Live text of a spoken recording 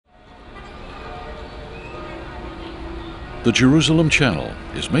The Jerusalem Channel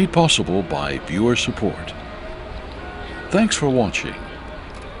is made possible by viewer support. Thanks for watching.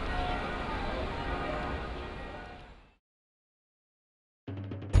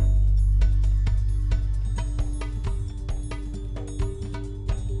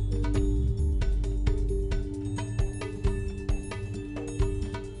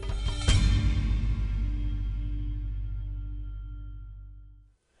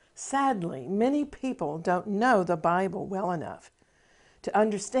 Sadly, many people don't know the Bible well enough to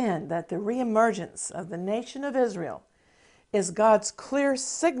understand that the reemergence of the nation of Israel is God's clear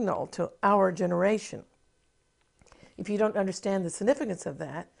signal to our generation. If you don't understand the significance of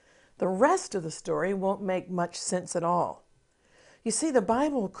that, the rest of the story won't make much sense at all. You see, the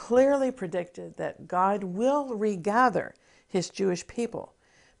Bible clearly predicted that God will regather his Jewish people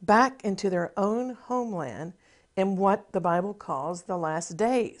back into their own homeland in what the Bible calls the last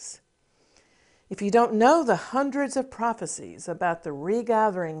days. If you don't know the hundreds of prophecies about the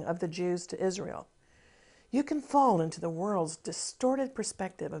regathering of the Jews to Israel, you can fall into the world's distorted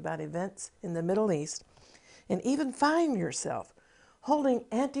perspective about events in the Middle East and even find yourself holding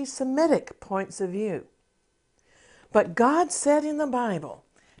anti-Semitic points of view. But God said in the Bible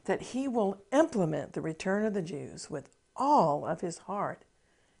that he will implement the return of the Jews with all of his heart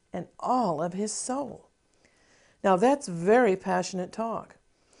and all of his soul. Now that's very passionate talk.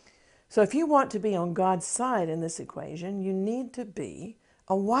 So if you want to be on God's side in this equation, you need to be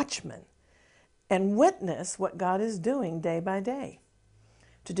a watchman and witness what God is doing day by day.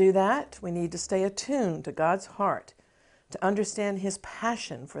 To do that, we need to stay attuned to God's heart, to understand his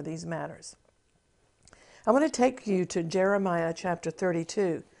passion for these matters. I want to take you to Jeremiah chapter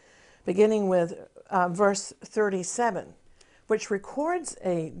 32, beginning with verse 37, which records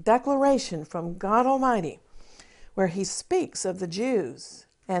a declaration from God Almighty where he speaks of the Jews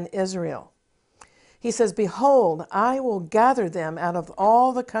and Israel. He says, "Behold, I will gather them out of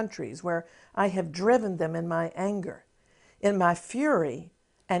all the countries where I have driven them in my anger, in my fury,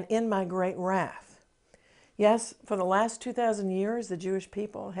 and in my great wrath." Yes, for the last 2,000 years, the Jewish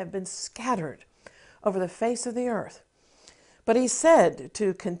people have been scattered over the face of the earth. But he said,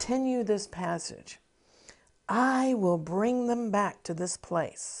 to continue this passage, "I will bring them back to this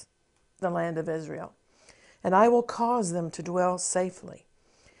place, the land of Israel, and I will cause them to dwell safely.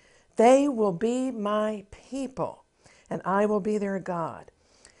 They will be my people, and I will be their God.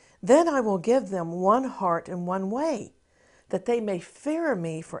 Then I will give them one heart and one way, that they may fear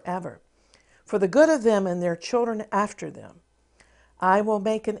me forever, for the good of them and their children after them. I will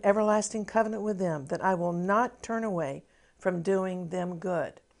make an everlasting covenant with them, that I will not turn away from doing them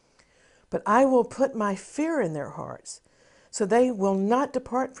good. But I will put my fear in their hearts, so they will not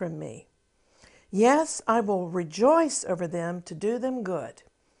depart from me. Yes, I will rejoice over them to do them good,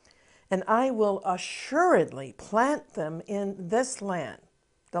 and I will assuredly plant them in this land,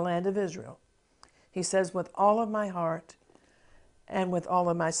 the land of Israel." He says, "with all of my heart and with all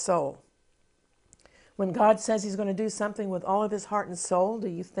of my soul." When God says he's going to do something with all of his heart and soul, do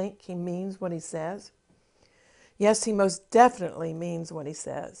you think he means what he says? Yes, he most definitely means what he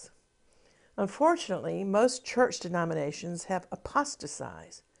says. Unfortunately, most church denominations have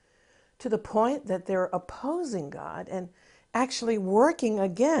apostatized to the point that they're opposing God and actually working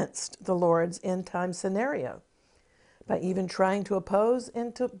against the Lord's end-time scenario by even trying to oppose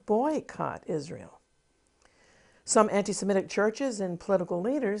and to boycott Israel. Some anti-Semitic churches and political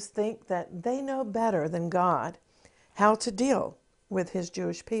leaders think that they know better than God how to deal with his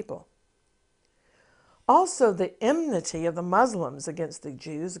Jewish people. Also, the enmity of the Muslims against the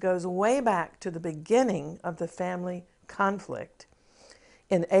Jews goes way back to the beginning of the family conflict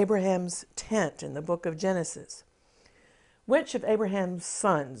in Abraham's tent in the book of Genesis. Which of Abraham's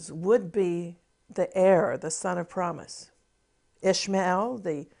sons would be the heir, the son of promise? Ishmael,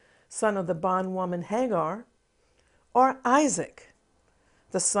 the son of the bondwoman Hagar, or Isaac,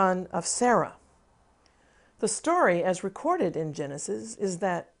 the son of Sarah? The story, as recorded in Genesis, is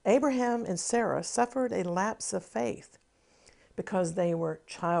that Abraham and Sarah suffered a lapse of faith because they were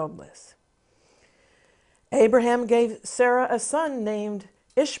childless. Abraham gave Sarah a son named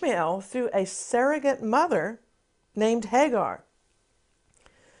Ishmael through a surrogate mother named Hagar.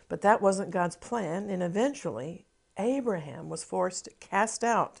 But that wasn't God's plan, and eventually Abraham was forced to cast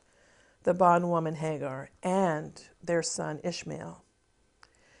out the bondwoman Hagar and their son Ishmael.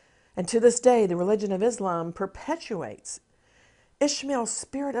 And to this day, the religion of Islam perpetuates Ishmael's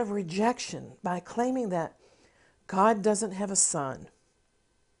spirit of rejection by claiming that God doesn't have a son.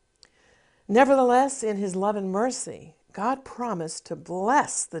 Nevertheless, in his love and mercy, God promised to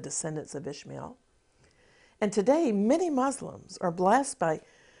bless the descendants of Ishmael. And today, many Muslims are blessed by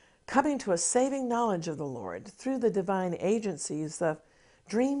coming to a saving knowledge of the Lord through the divine agencies of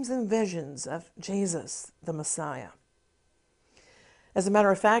dreams and visions of Jesus, the Messiah. As a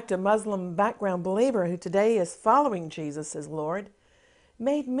matter of fact, a Muslim background believer who today is following Jesus as Lord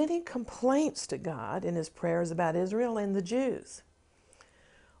made many complaints to God in his prayers about Israel and the Jews.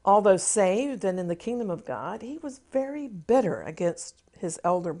 Although saved and in the kingdom of God, he was very bitter against his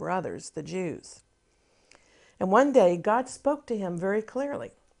elder brothers, the Jews. And one day, God spoke to him very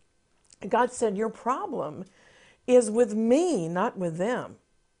clearly. God said, "Your problem is with me, not with them."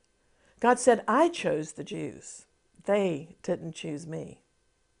 God said, "I chose the Jews. They didn't choose me."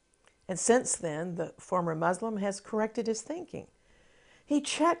 And since then, the former Muslim has corrected his thinking. He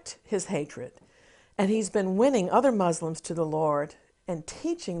checked his hatred, and he's been winning other Muslims to the Lord and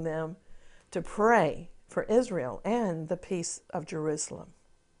teaching them to pray for Israel and the peace of Jerusalem.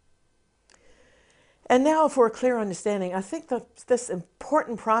 And now for a clear understanding, I think that this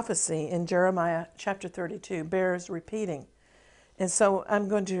important prophecy in Jeremiah chapter 32 bears repeating. And so I'm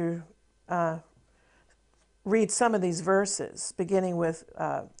going to read some of these verses, beginning with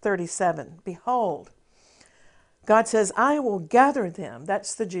 37. Behold, God says, "I will gather them,"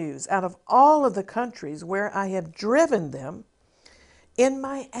 that's the Jews, "out of all of the countries where I have driven them in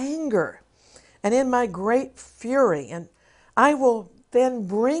my anger and in my great fury, and I will then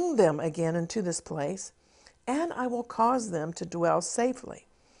bring them again into this place, and I will cause them to dwell safely.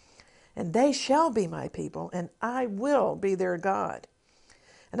 And they shall be my people, and I will be their God.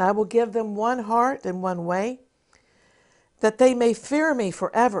 And I will give them one heart and one way, that they may fear me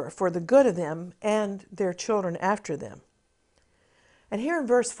forever for the good of them and their children after them." And here in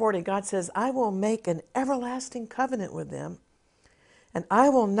verse 40, God says, "I will make an everlasting covenant with them, and I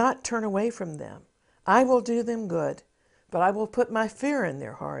will not turn away from them. I will do them good, but I will put my fear in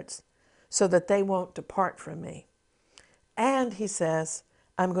their hearts so that they won't depart from me. And," he says,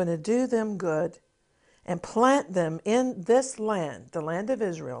 "I'm going to do them good and plant them in this land, the land of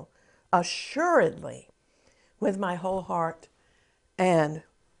Israel, assuredly with my whole heart and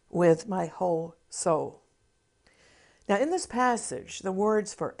with my whole soul." Now, in this passage, the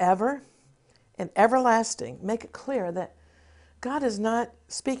words forever and everlasting make it clear that God is not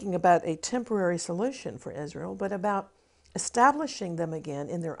speaking about a temporary solution for Israel, but about establishing them again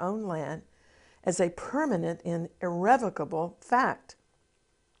in their own land as a permanent and irrevocable fact.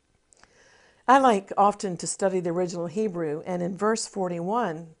 I like often to study the original Hebrew, and in verse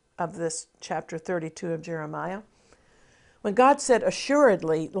 41 of this chapter 32 of Jeremiah, when God said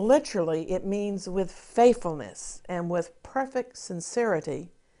assuredly, literally it means with faithfulness and with perfect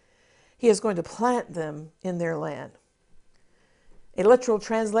sincerity, he is going to plant them in their land. A literal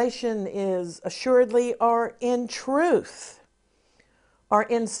translation is assuredly or in truth or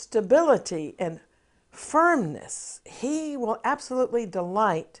in stability and firmness. He will absolutely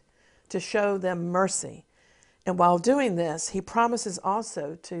delight to show them mercy. And while doing this, he promises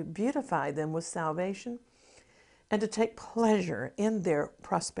also to beautify them with salvation and to take pleasure in their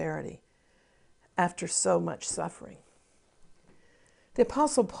prosperity after so much suffering. The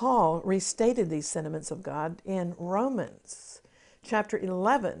Apostle Paul restated these sentiments of God in Romans chapter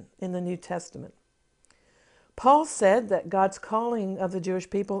 11 in the New Testament. Paul said that God's calling of the Jewish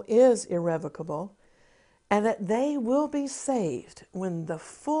people is irrevocable and that they will be saved when the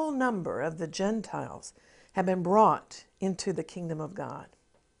full number of the Gentiles have been brought into the kingdom of God.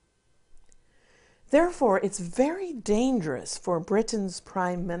 Therefore, it's very dangerous for Britain's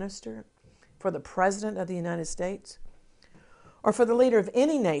prime minister, for the president of the United States, or for the leader of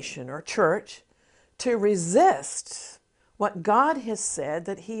any nation or church to resist what God has said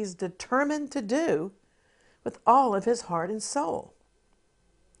that he's determined to do with all of his heart and soul.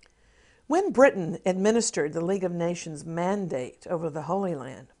 When Britain administered the League of Nations mandate over the Holy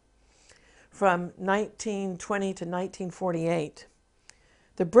Land from 1920 to 1948,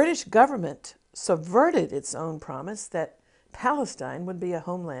 the British government subverted its own promise that Palestine would be a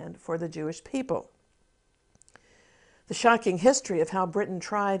homeland for the Jewish people. The shocking history of how Britain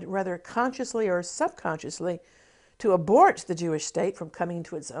tried, rather consciously or subconsciously, to abort the Jewish state from coming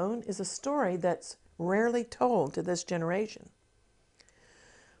to its own is a story that's rarely told to this generation.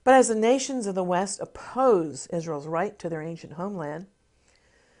 But as the nations of the West oppose Israel's right to their ancient homeland,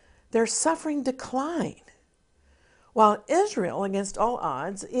 their suffering decline, while Israel, against all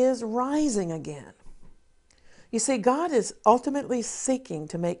odds, is rising again. You see, God is ultimately seeking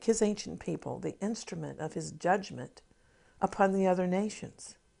to make his ancient people the instrument of his judgment upon the other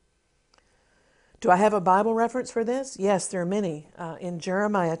nations. Do I have a Bible reference for this? Yes, there are many. In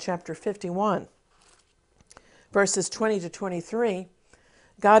Jeremiah chapter 51, verses 20 to 23,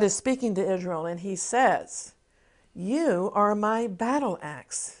 God is speaking to Israel, and he says, "You are my battle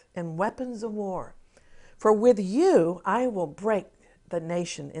axe and weapons of war. For with you I will break the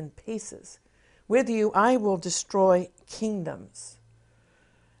nation in pieces. With you I will destroy kingdoms.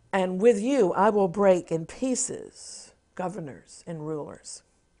 And with you I will break in pieces governors and rulers.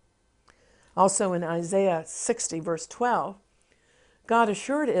 Also in Isaiah 60, verse 12, God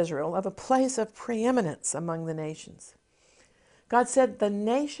assured Israel of a place of preeminence among the nations. God said, "The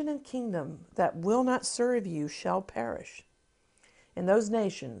nation and kingdom that will not serve you shall perish, and those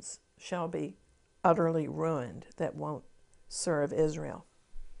nations shall be utterly ruined that won't serve Israel."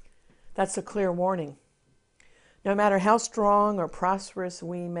 That's a clear warning. No matter how strong or prosperous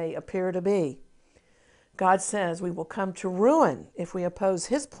we may appear to be, God says we will come to ruin if we oppose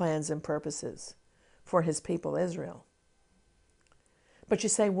his plans and purposes for his people Israel. But you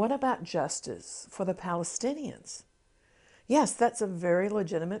say, what about justice for the Palestinians? Yes, that's a very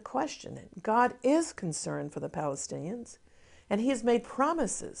legitimate question. God is concerned for the Palestinians, and he has made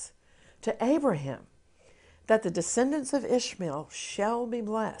promises to Abraham that the descendants of Ishmael shall be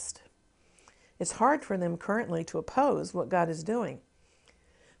blessed. It's hard for them currently to oppose what God is doing.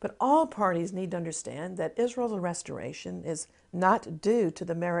 But all parties need to understand that Israel's restoration is not due to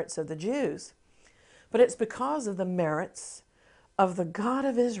the merits of the Jews, but it's because of the merits of the God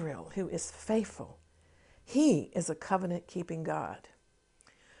of Israel, who is faithful. He is a covenant-keeping God.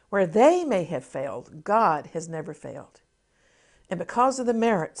 Where they may have failed, God has never failed. And because of the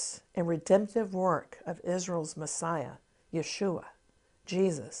merits and redemptive work of Israel's Messiah, Yeshua,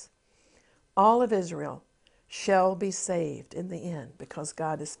 Jesus, all of Israel shall be saved in the end because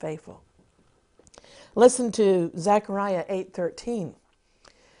God is faithful. Listen to Zechariah 8:13.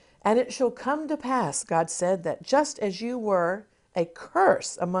 "And it shall come to pass," God said, "that just as you were a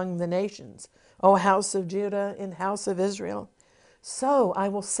curse among the nations, O house of Judah and house of Israel, so I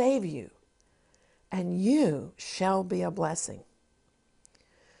will save you, and you shall be a blessing."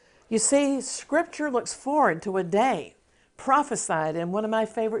 You see, Scripture looks forward to a day prophesied in one of my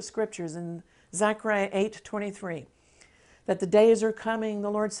favorite scriptures in Zechariah 8:23, that the days are coming,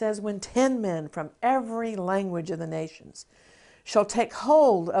 the Lord says, when 10 men from every language of the nations shall take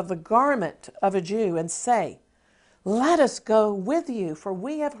hold of the garment of a Jew and say, "Let us go with you, for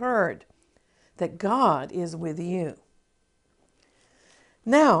we have heard that God is with you."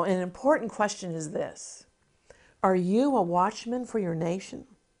 Now, an important question is this: are you a watchman for your nation?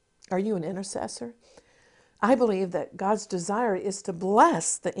 Are you an intercessor? I believe that God's desire is to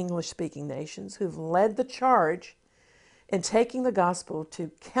bless the English-speaking nations who've led the charge in taking the gospel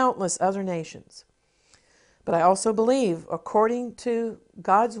to countless other nations. But I also believe, according to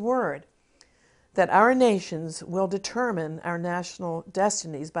God's word, that our nations will determine our national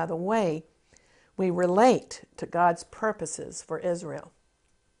destinies by the way we relate to God's purposes for Israel.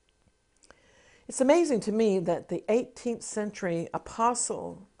 It's amazing to me that the 18th century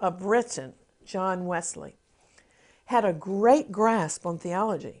apostle of Britain, John Wesley, had a great grasp on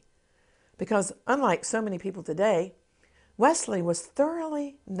theology because, unlike so many people today, Wesley was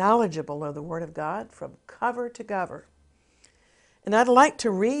thoroughly knowledgeable of the Word of God from cover to cover. And I'd like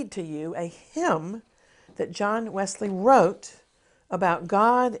to read to you a hymn that John Wesley wrote about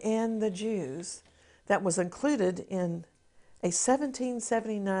God and the Jews that was included in a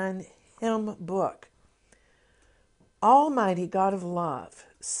 1779 hymn book. "Almighty God of love,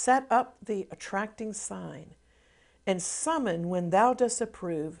 set up the attracting sign, and summon when thou dost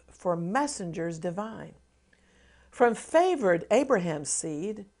approve for messengers divine. From favored Abraham's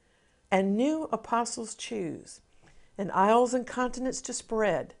seed, and new apostles choose, and isles and continents to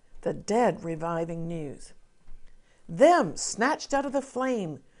spread the dead reviving news. Them snatched out of the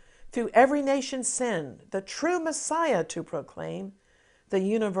flame, through every nation send, the true Messiah to proclaim, the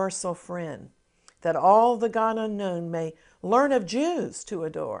universal friend, that all the God unknown may learn of Jews to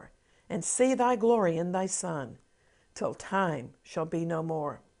adore, and see thy glory in thy Son, till time shall be no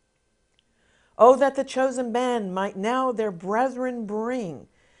more. Oh, that the chosen band might now their brethren bring,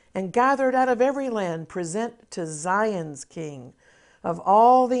 and gathered out of every land present to Zion's King. Of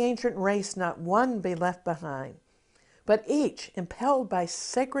all the ancient race not one be left behind, but each, impelled by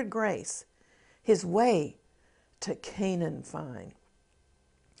sacred grace, his way to Canaan find.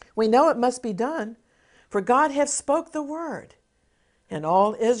 We know it must be done, for God hath spoke the word, and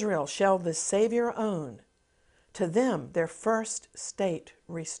all Israel shall the Savior own, to them their first state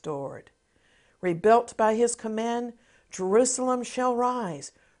restored. Rebuilt by his command, Jerusalem shall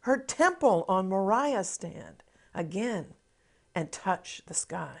rise, her temple on Moriah stand again, and touch the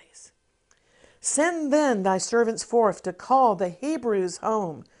skies. Send then thy servants forth to call the Hebrews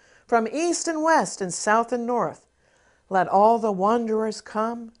home, from east and west and south and north. Let all the wanderers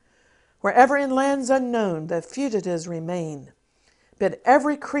come, wherever in lands unknown the fugitives remain. Bid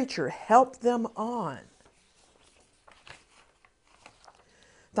every creature help them on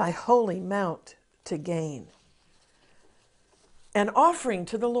thy holy mount to gain. An offering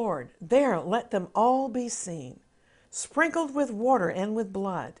to the Lord, there let them all be seen, sprinkled with water and with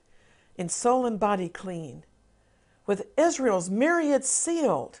blood, in soul and body clean. With Israel's myriads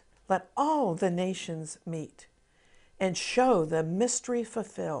sealed, let all the nations meet, and show the mystery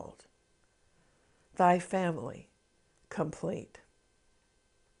fulfilled, thy family complete.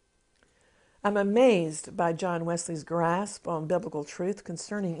 I'm amazed by John Wesley's grasp on biblical truth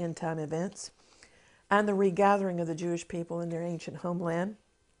concerning end-time events and the regathering of the Jewish people in their ancient homeland.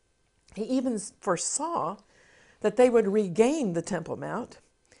 He even foresaw that they would regain the Temple Mount,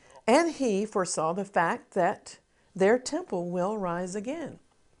 and he foresaw the fact that their temple will rise again.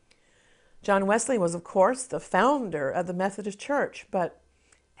 John Wesley was, of course, the founder of the Methodist Church, but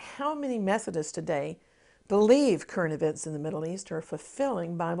how many Methodists today believe current events in the Middle East are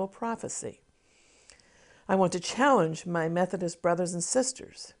fulfilling Bible prophecy? I want to challenge my Methodist brothers and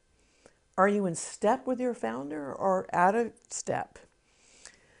sisters. Are you in step with your founder or out of step?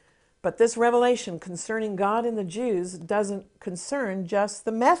 But this revelation concerning God and the Jews doesn't concern just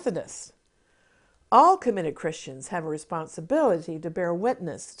the Methodists. All committed Christians have a responsibility to bear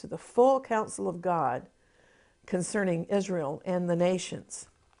witness to the full counsel of God concerning Israel and the nations.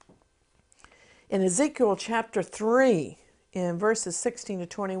 In Ezekiel chapter 3, in verses 16 to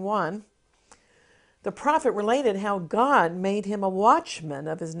 21, the prophet related how God made him a watchman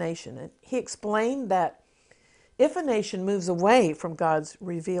of his nation. And he explained that if a nation moves away from God's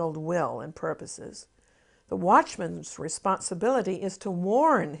revealed will and purposes, the watchman's responsibility is to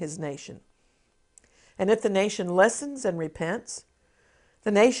warn his nation. And if the nation listens and repents, the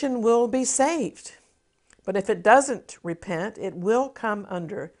nation will be saved. But if it doesn't repent, it will come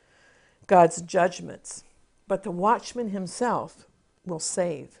under God's judgments. But the watchman himself will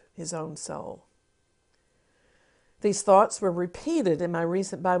save his own soul. These thoughts were repeated in my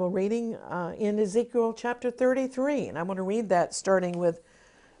recent Bible reading in Ezekiel chapter 33. And I want to read that starting with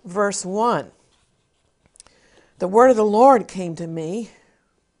verse 1. The word of the Lord came to me.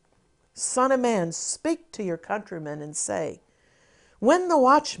 Son of man, speak to your countrymen and say, when the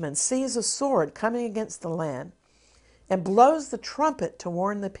watchman sees a sword coming against the land and blows the trumpet to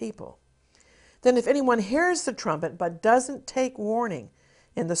warn the people, then if anyone hears the trumpet but doesn't take warning,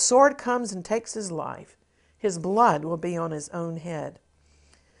 and the sword comes and takes his life, his blood will be on his own head.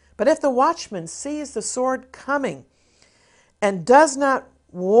 But if the watchman sees the sword coming and does not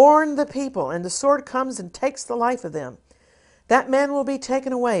warn the people, and the sword comes and takes the life of them, that man will be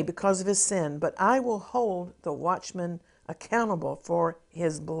taken away because of his sin, but I will hold the watchman accountable for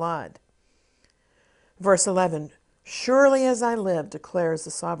his blood. Verse 11, surely as I live, declares the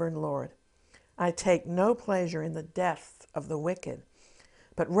sovereign Lord, I take no pleasure in the death of the wicked,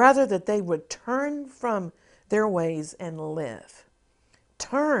 but rather that they would turn from their ways and live.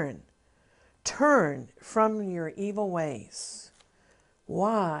 Turn from your evil ways.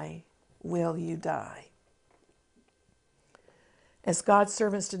 Why will you die? As God's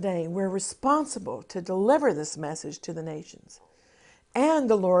servants today, we're responsible to deliver this message to the nations and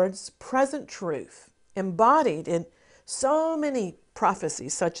the Lord's present truth embodied in so many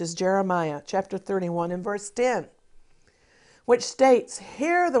prophecies, such as Jeremiah chapter 31 and verse 10, which states,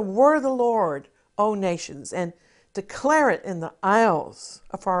 hear the word of the Lord, O nations, and declare it in the isles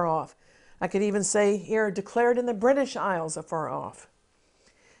afar off. I could even say here, declare it in the British Isles afar off.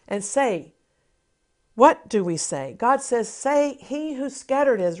 And say, what do we say? God says, say, he who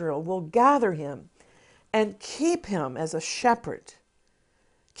scattered Israel will gather him and keep him as a shepherd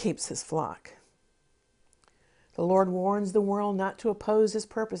keeps his flock. The Lord warns the world not to oppose his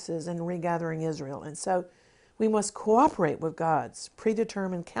purposes in regathering Israel. And so we must cooperate with God's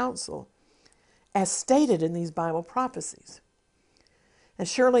predetermined counsel as stated in these Bible prophecies. And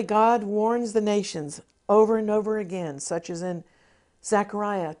surely God warns the nations over and over again, such as in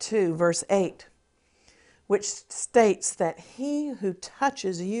Zechariah 2, verse 8, which states that he who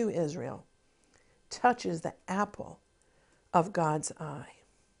touches you, Israel, touches the apple of God's eye.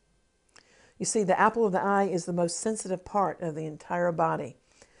 You see, the apple of the eye is the most sensitive part of the entire body.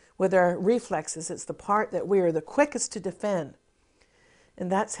 With our reflexes, it's the part that we are the quickest to defend.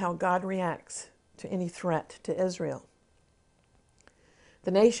 And that's how God reacts to any threat to Israel. The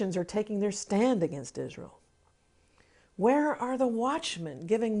nations are taking their stand against Israel. Where are the watchmen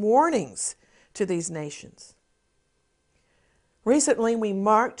giving warnings to these nations? Recently, we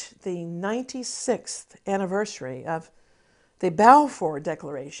marked the 96th anniversary of the Balfour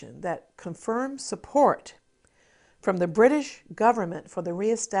Declaration that confirmed support from the British government for the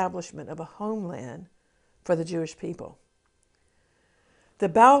reestablishment of a homeland for the Jewish people. The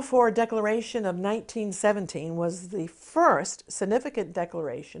Balfour Declaration of 1917 was the first significant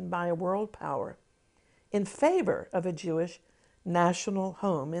declaration by a world power in favor of a Jewish national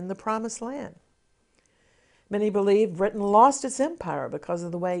home in the Promised Land. Many believe Britain lost its empire because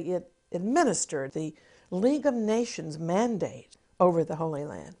of the way it administered the League of Nations mandate over the Holy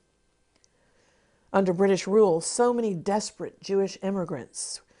Land. Under British rule, so many desperate Jewish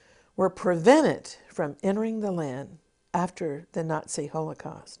immigrants were prevented from entering the land after the Nazi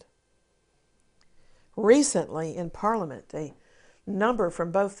Holocaust. Recently in Parliament, a number from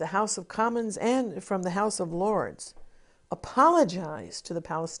both the House of Commons and from the House of Lords apologized to the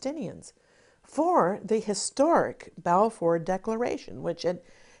Palestinians for the historic Balfour Declaration, which had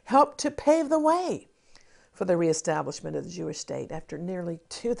helped to pave the way for the reestablishment of the Jewish state after nearly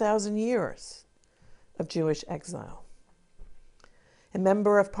 2,000 years of Jewish exile. A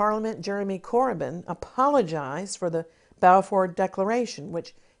member of Parliament, Jeremy Corbyn, apologized for the Balfour Declaration,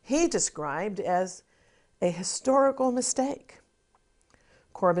 which he described as a historical mistake.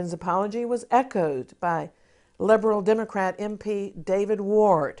 Corbyn's apology was echoed by Liberal Democrat MP David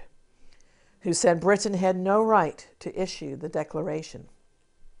Ward, who said Britain had no right to issue the declaration.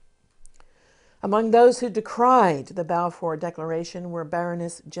 Among those who decried the Balfour Declaration were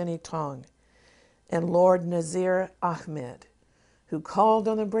Baroness Jenny Tong and Lord Nazir Ahmed, who called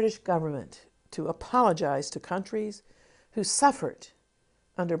on the British government to apologize to countries who suffered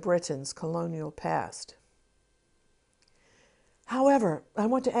under Britain's colonial past. However, I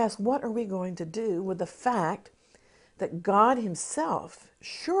want to ask, what are we going to do with the fact that God himself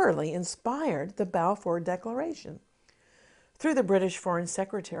surely inspired the Balfour Declaration through the British Foreign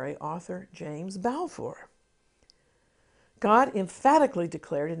Secretary, Arthur James Balfour? God emphatically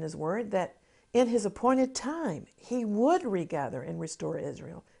declared in his word that in his appointed time, he would regather and restore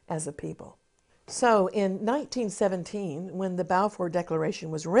Israel as a people. So in 1917, when the Balfour Declaration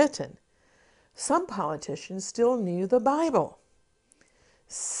was written, some politicians still knew the Bible.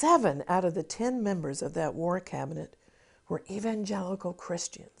 7 out of the 10 members of that war cabinet were evangelical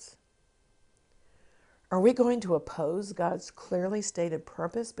Christians. Are we going to oppose God's clearly stated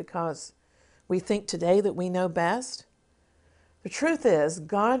purpose because we think today that we know best? The truth is,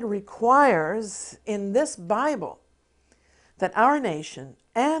 God requires in this Bible that our nation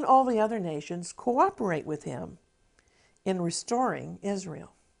and all the other nations cooperate with him in restoring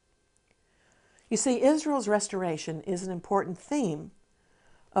Israel. You see, Israel's restoration is an important theme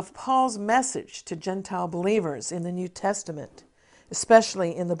of Paul's message to Gentile believers in the New Testament,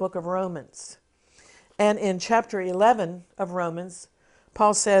 especially in the book of Romans. And in chapter 11 of Romans,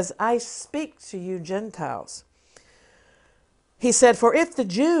 Paul says, I speak to you Gentiles. He said, for if the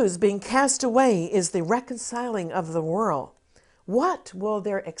Jews being cast away is the reconciling of the world, what will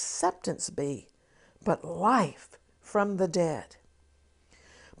their acceptance be but life from the dead?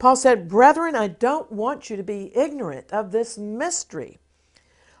 Paul said, brethren, I don't want you to be ignorant of this mystery,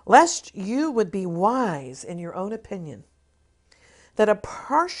 lest you would be wise in your own opinion, that a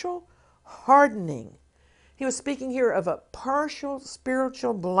partial hardening, he was speaking here of a partial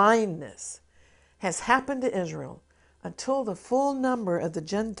spiritual blindness, has happened to Israel until the full number of the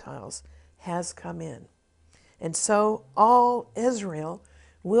Gentiles has come in. And so all Israel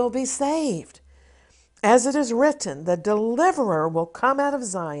will be saved. As it is written, the deliverer will come out of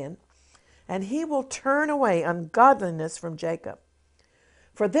Zion, and he will turn away ungodliness from Jacob.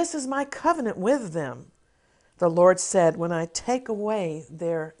 For this is my covenant with them, the Lord said, when I take away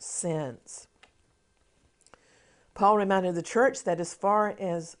their sins. Paul reminded the church that as far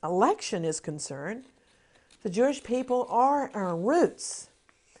as election is concerned, the Jewish people are our roots,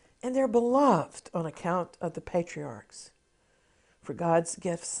 and they're beloved on account of the patriarchs. For God's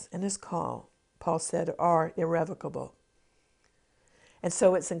gifts and his call, Paul said, are irrevocable. And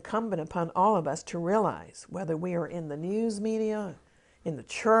so it's incumbent upon all of us to realize, whether we are in the news media, in the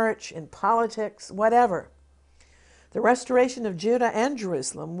church, in politics, whatever, the restoration of Judah and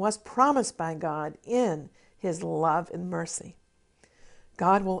Jerusalem was promised by God in his love and mercy.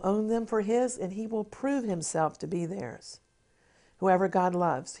 God will own them for his, and he will prove himself to be theirs. Whoever God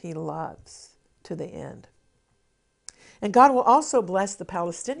loves, he loves to the end. And God will also bless the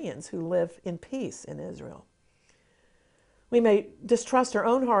Palestinians who live in peace in Israel. We may distrust our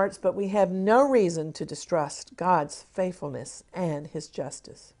own hearts, but we have no reason to distrust God's faithfulness and his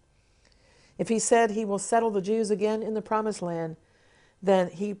justice. If he said he will settle the Jews again in the Promised Land, then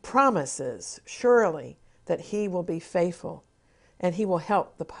he promises surely that he will be faithful and he will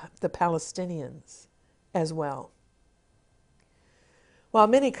help the Palestinians as well. While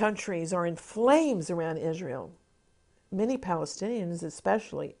many countries are in flames around Israel, many Palestinians,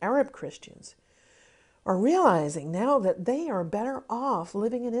 especially Arab Christians, are realizing now that they are better off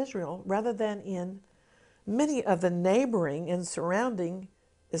living in Israel rather than in many of the neighboring and surrounding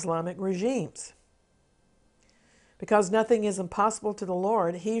Islamic regimes. Because nothing is impossible to the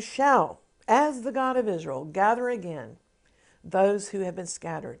Lord, he shall, as the God of Israel, gather again those who have been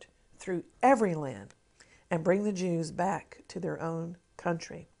scattered through every land and bring the Jews back to their own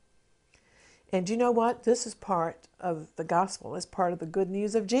country. And you know what? This is part of the gospel. It's part of the good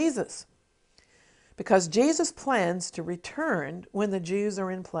news of Jesus. Because Jesus plans to return when the Jews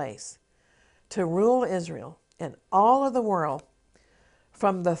are in place to rule Israel and all of the world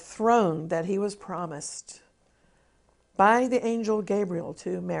from the throne that he was promised by the angel Gabriel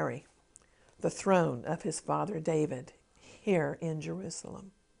to Mary, the throne of his father David here in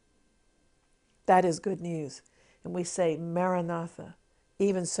Jerusalem. That is good news. And we say, Maranatha,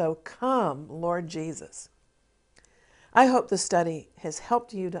 even so, come, Lord Jesus. I hope the study has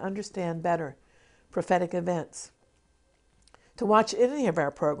helped you to understand better prophetic events. To watch any of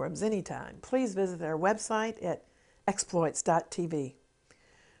our programs anytime, please visit our website at exploits.tv,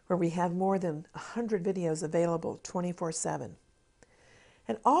 where we have more than 100 videos available 24/7.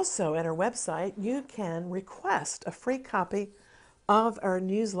 And also at our website, you can request a free copy of our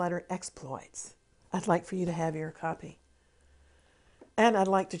newsletter, Exploits. I'd like for you to have your copy. And I'd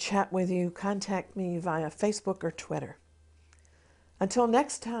like to chat with you. Contact me via Facebook or Twitter. Until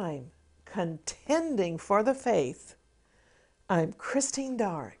next time, contending for the faith, I'm Christine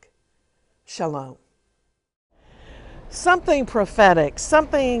Darg. Shalom. Something prophetic,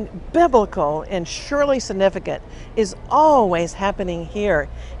 something biblical and surely significant is always happening here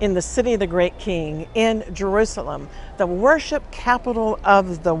in the city of the great King, in Jerusalem, the worship capital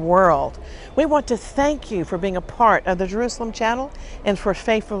of the world. We want to thank you for being a part of the Jerusalem Channel and for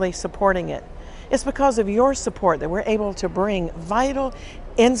faithfully supporting it. It's because of your support that we're able to bring vital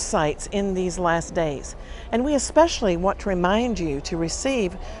insights in these last days. And we especially want to remind you to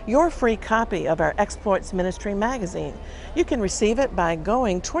receive your free copy of our Exploits Ministry magazine. You can receive it by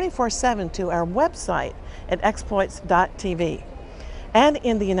going 24/7 to our website at exploits.tv. And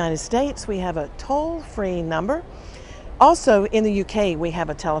in the United States, we have a toll-free number. Also in the UK, we have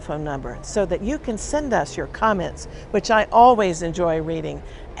a telephone number so that you can send us your comments, which I always enjoy reading,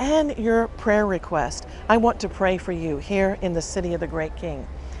 and your prayer request. I want to pray for you here in the city of the great King.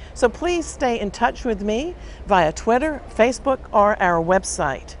 So please stay in touch with me via Twitter, Facebook, or our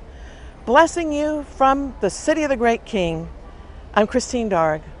website. Blessing you from the city of the great King, I'm Christine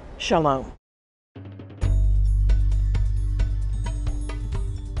Darg. Shalom.